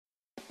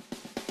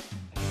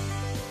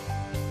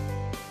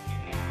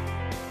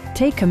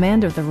Take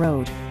command of the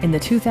road in the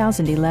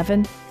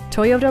 2011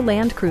 Toyota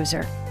Land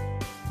Cruiser.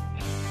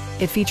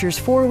 It features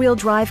four-wheel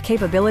drive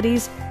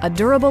capabilities, a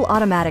durable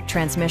automatic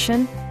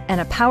transmission,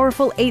 and a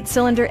powerful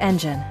 8-cylinder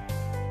engine.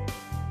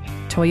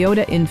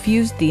 Toyota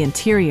infused the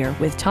interior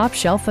with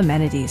top-shelf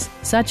amenities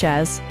such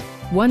as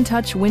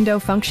one-touch window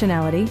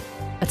functionality,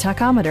 a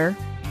tachometer,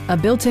 a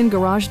built-in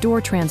garage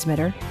door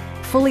transmitter,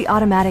 fully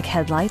automatic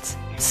headlights,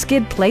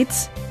 skid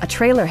plates, a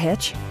trailer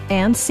hitch,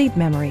 and seat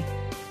memory.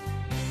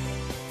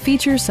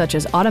 Features such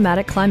as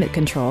automatic climate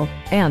control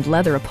and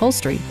leather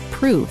upholstery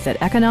prove that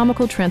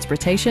economical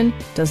transportation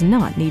does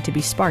not need to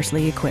be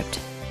sparsely equipped.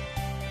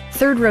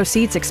 Third-row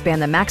seats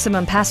expand the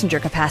maximum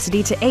passenger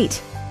capacity to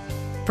 8.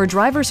 For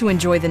drivers who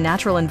enjoy the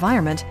natural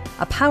environment,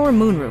 a power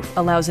moonroof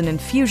allows an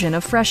infusion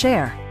of fresh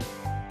air.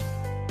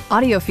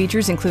 Audio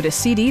features include a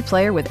CD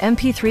player with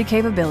MP3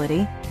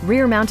 capability,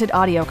 rear-mounted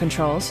audio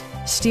controls,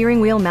 steering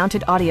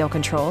wheel-mounted audio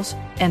controls,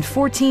 and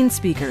 14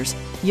 speakers,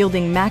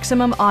 yielding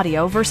maximum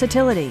audio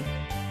versatility.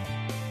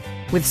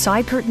 With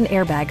side curtain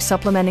airbags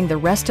supplementing the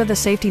rest of the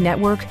safety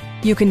network,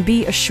 you can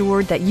be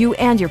assured that you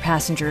and your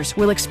passengers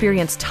will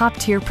experience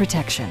top-tier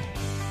protection.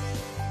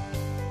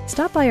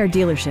 Stop by our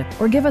dealership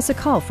or give us a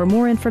call for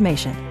more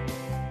information.